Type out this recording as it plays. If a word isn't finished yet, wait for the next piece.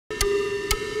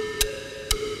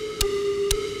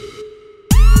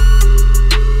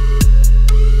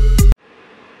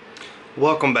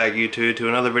Welcome back, YouTube, to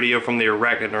another video from the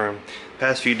Arachnid Room.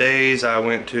 Past few days I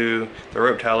went to the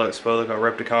Reptile Expo called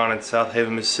Repticon in South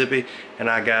Haven, Mississippi, and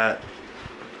I got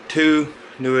two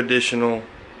new additional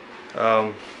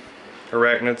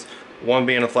arachnids, one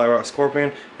being a flat rock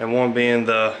scorpion and one being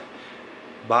the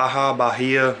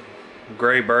Bahia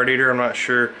gray birdeater. I'm not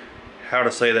sure how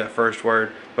to say that first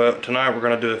word, but tonight we're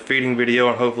going to do a feeding video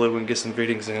and hopefully we can get some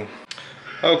feedings in.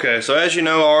 Okay, so as you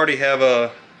know, I already have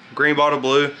a green bottle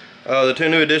blue. The two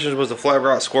new additions was the flat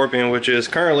rock scorpion, which is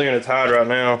currently in its hide right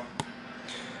now.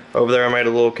 Over there I made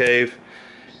a little cave.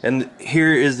 And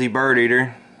here is the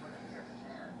birdeater.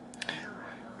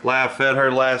 Lab fed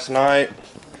her last night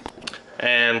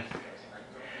and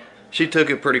she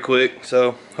took it pretty quick,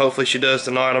 so hopefully she does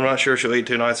tonight. I'm not sure she'll eat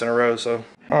 2 nights in a row. So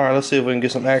alright, let's see if we can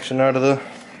get some action out of the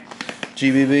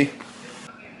GBB.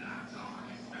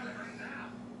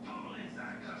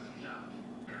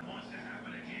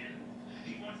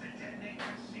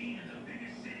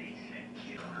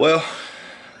 Well,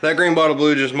 that green bottle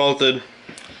blue just molted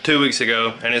 2 weeks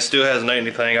ago and it still hasn't ate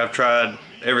anything. I've tried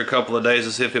every couple of days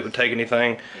to see if it would take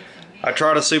anything. I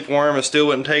tried a super worm, it still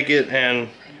wouldn't take it, and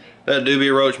that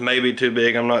dubia roach may be too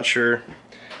big, I'm not sure.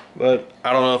 But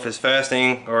I don't know if it's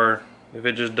fasting or if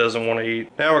it just doesn't want to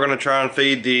eat. Now we're going to try and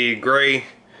feed the gray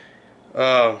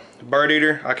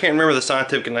birdeater. I can't remember the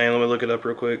scientific name, let me look it up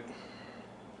real quick.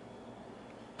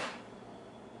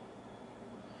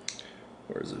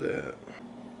 Where's it at?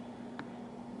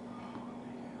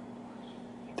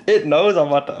 It knows I'm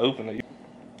about to open it.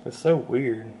 It's so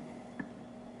weird.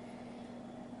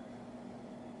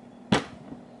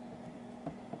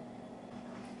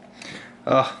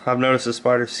 I've noticed the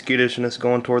spider skittishness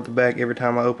going toward the back every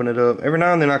time I open it up. Every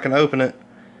now and then I can open it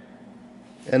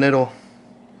and it'll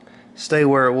stay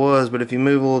where it was, but if you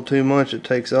move a little too much it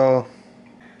takes off.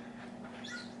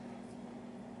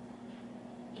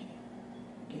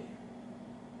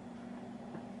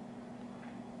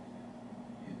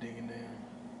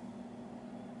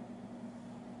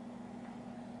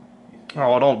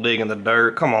 Oh, don't dig in the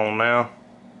dirt. Come on now.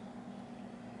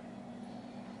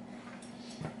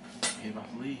 He's about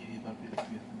to leave. He's about to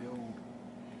be old.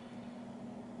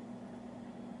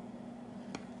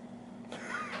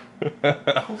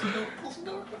 Close the door. Close the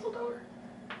door. Close the door.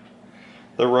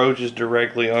 The roach is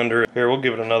directly under it. Here, we'll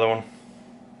give it another one.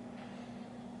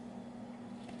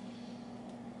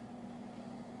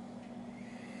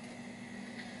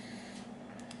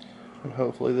 And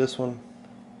hopefully this one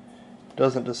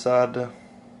doesn't decide to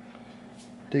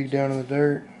dig down in the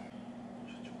dirt.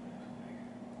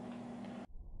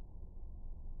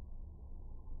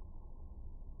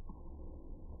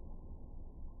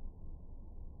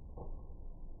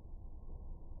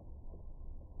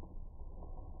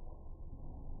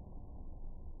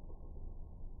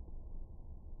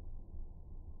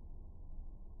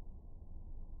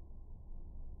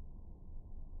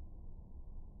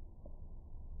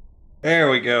 There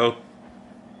we go.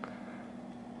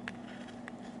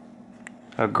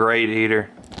 A great eater.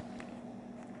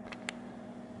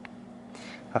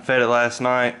 I fed it last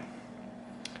night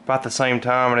about the same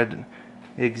time and it had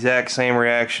the exact same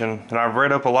reaction. And I've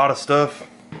read up a lot of stuff.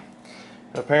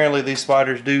 Apparently these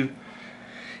spiders do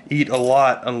eat a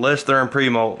lot unless they're in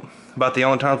pre-molt. About the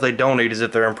only times they don't eat is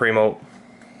if they're in pre-molt.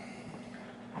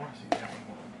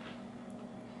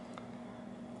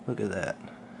 Look at that.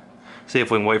 See if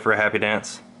we can wait for a happy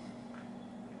dance.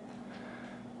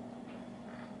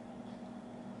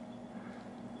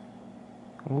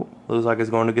 Ooh, looks like it's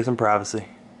going to get some privacy.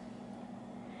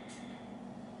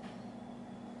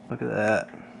 Look at that.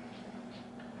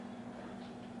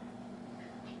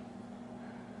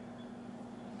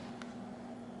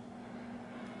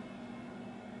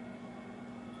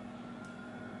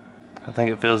 I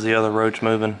think it feels the other roach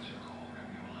moving.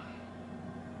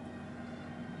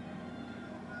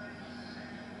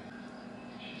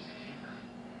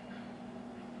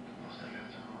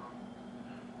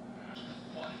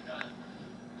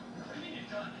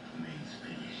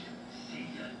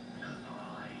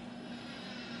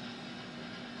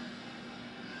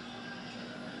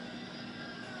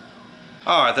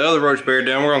 Alright, the other roach buried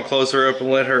down. We're going to close her up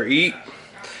and let her eat.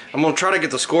 I'm going to try to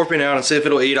get the scorpion out and see if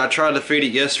it'll eat. I tried to feed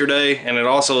it yesterday and it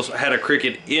also had a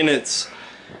cricket in its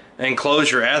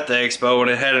enclosure at the expo and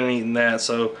it hadn't eaten that.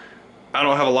 So I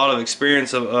don't have a lot of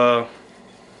experience of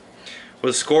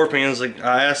with scorpions. Like,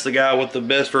 I asked the guy what the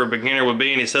best for a beginner would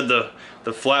be and he said the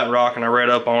flat rock, and I read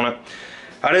up on it.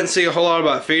 I didn't see a whole lot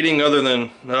about feeding other than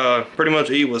pretty much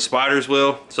eat what spiders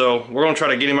will. So we're going to try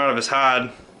to get him out of his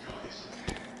hide.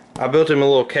 I built him a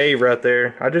little cave right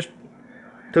there. I just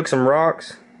took some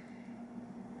rocks.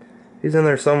 He's in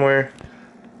there somewhere.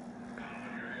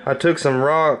 I took some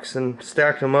rocks and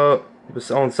stacked them up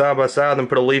on side by side, then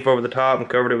put a leaf over the top and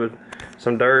covered it with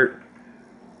some dirt.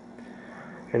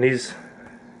 And he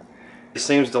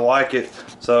seems to like it,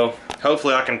 so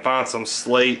hopefully I can find some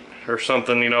slate or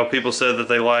something. You know, people said that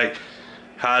they like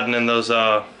hiding in those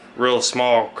real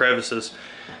small crevices.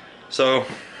 So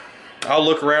I'll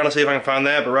look around and see if I can find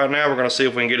that, but right now we're going to see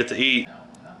if we can get it to eat.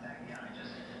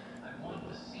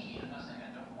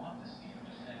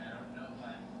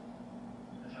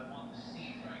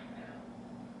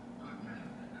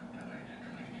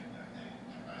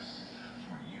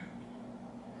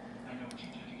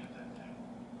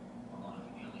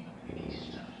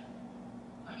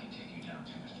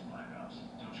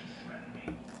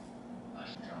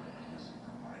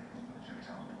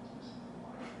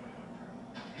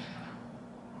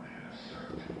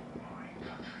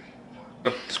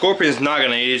 Scorpion's not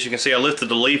going to eat. As you can see, I lifted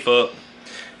the leaf up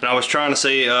and I was trying to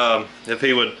see if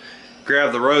he would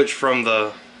grab the roach from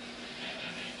the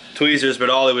tweezers,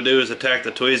 but all he would do is attack the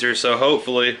tweezers. So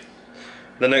hopefully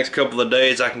the next couple of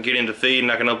days I can get him to feed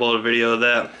and I can upload a video of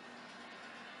that.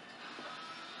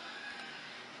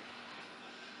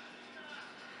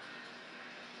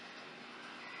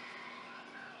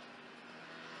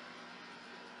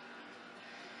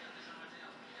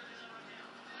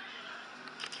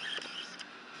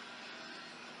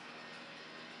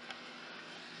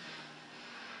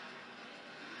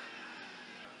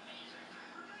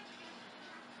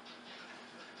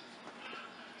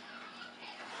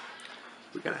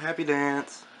 We got a happy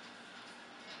dance.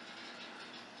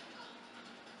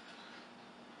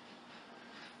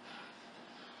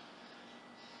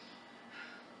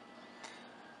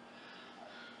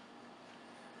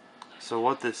 So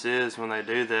what this is, when they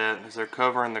do that, is they're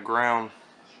covering the ground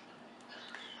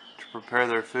to prepare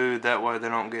their food. That way they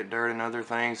don't get dirt and other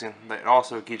things, and it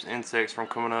also keeps insects from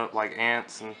coming up, like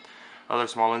ants and other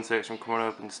small insects from coming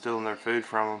up and stealing their food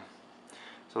from them.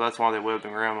 So that's why they web the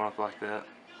ground up like that.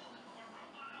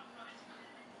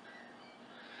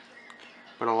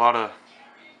 But a lot of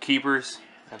keepers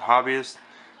and hobbyists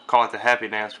call it the happy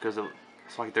dance because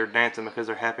it's like they're dancing because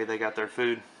they're happy they got their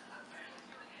food.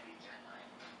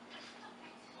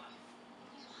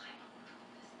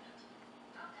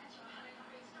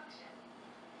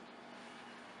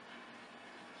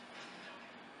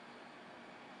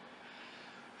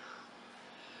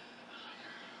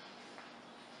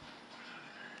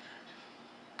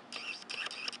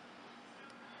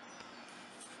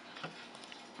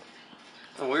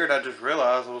 Weird, I just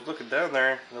realized I was looking down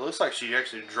there and it looks like she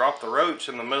actually dropped the roach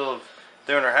in the middle of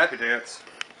doing her happy dance.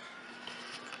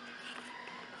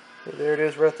 But there it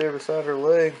is right there beside her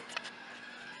leg.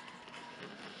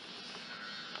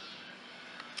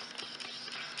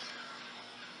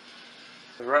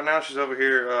 Right now she's over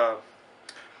here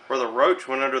where the roach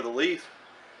went under the leaf,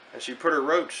 and she put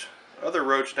her other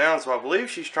roach down, so I believe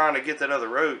she's trying to get that other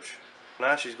roach.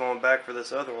 Now she's going back for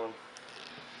this other one.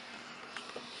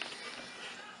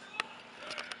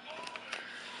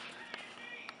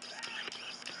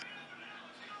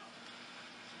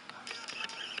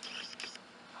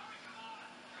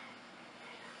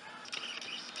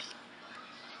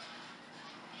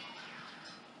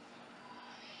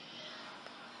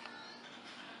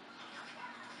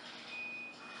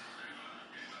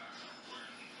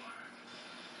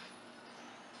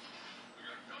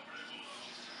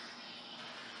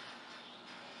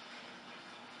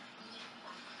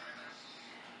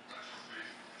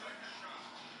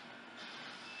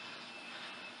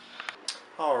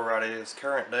 Alrighty, it's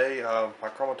current day. My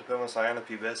Chromatopelma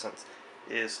cyanopubescens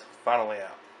is finally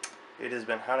out. It has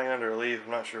been hiding under a leaf.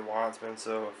 I'm not sure why it's been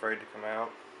so afraid to come out.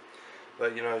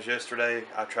 But you know, as yesterday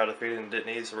I tried to feed it and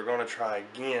didn't eat, so we're going to try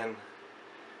again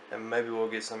and maybe we'll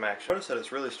get some action. Notice that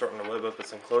it's really starting to web up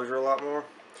its enclosure a lot more.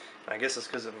 And I guess it's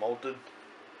because it molted.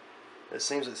 It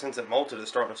seems that since it molted, it's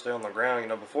starting to stay on the ground. You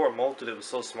know, before it molted, it was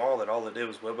so small that all it did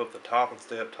was web up the top and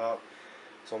stay up top.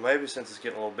 So maybe since it's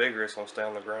getting a little bigger, it's going to stay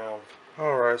on the ground.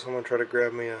 Alright, so I'm going to try to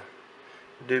grab me a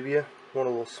dubia, one a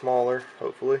little smaller,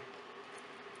 hopefully.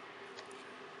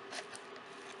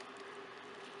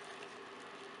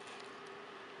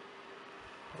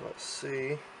 Let's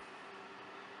see.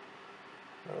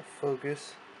 Gotta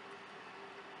focus.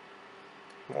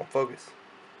 Come on, focus.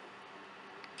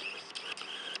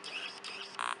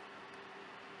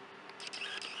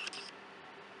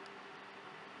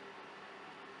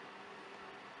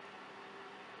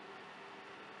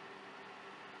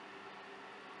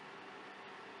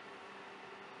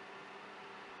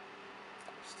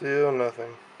 Still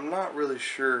nothing. I'm not really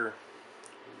sure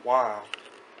why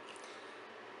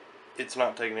it's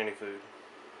not taking any food.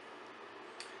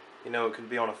 You know, it could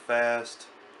be on a fast,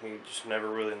 You just never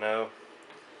really know.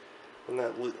 And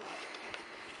that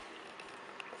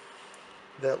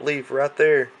leaf right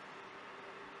there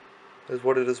is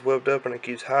what it is webbed up, and it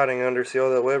keeps hiding under. See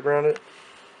all that web around it?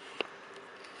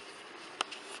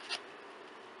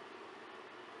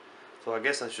 So I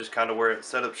guess that's just kind of where it's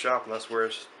set up shop, and that's where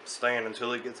it's staying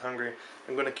until it gets hungry.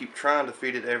 I'm going to keep trying to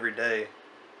feed it every day,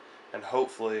 and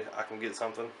hopefully I can get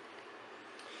something.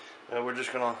 And we're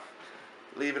just going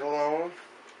to leave it alone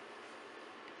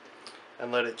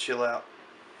and let it chill out.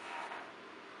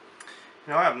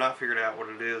 You know, I have not figured out what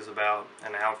it is about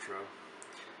an outro.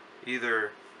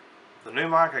 Either the new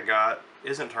mic I got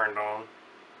isn't turned on,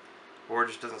 or it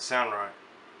just doesn't sound right.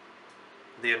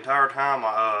 The entire time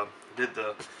I did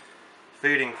the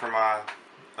feeding for my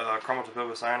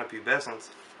chromatopilus pubescens,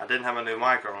 I didn't have a new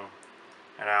mic on,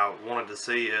 and I wanted to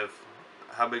see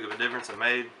how big of a difference it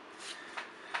made.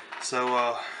 So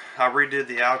I redid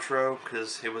the outro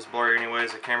because it was blurry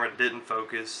anyways. The camera didn't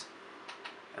focus.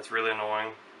 That's really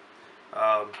annoying.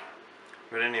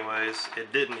 But anyways,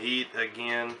 it didn't eat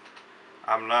again.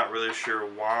 I'm not really sure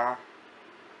why.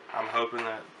 I'm hoping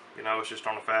that, you know, it's just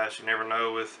on a fast. You never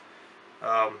know with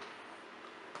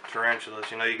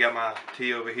tarantulas. You know, you got my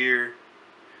tea over here.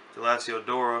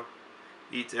 Thalassiodora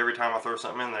eats every time I throw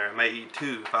something in there. It may eat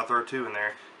 2 if I throw 2 in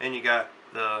there. And you got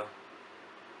the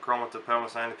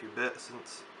chromatopilus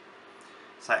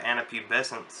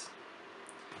cyanopubescens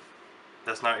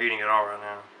that's not eating at all right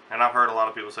now. And I've heard a lot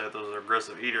of people say that those are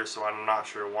aggressive eaters, so I'm not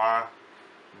sure why.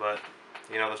 But,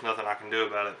 you know, there's nothing I can do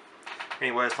about it.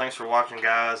 Anyways, thanks for watching,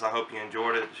 guys. I hope you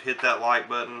enjoyed it. Hit that like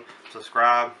button,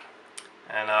 subscribe,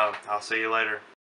 and I'll see you later.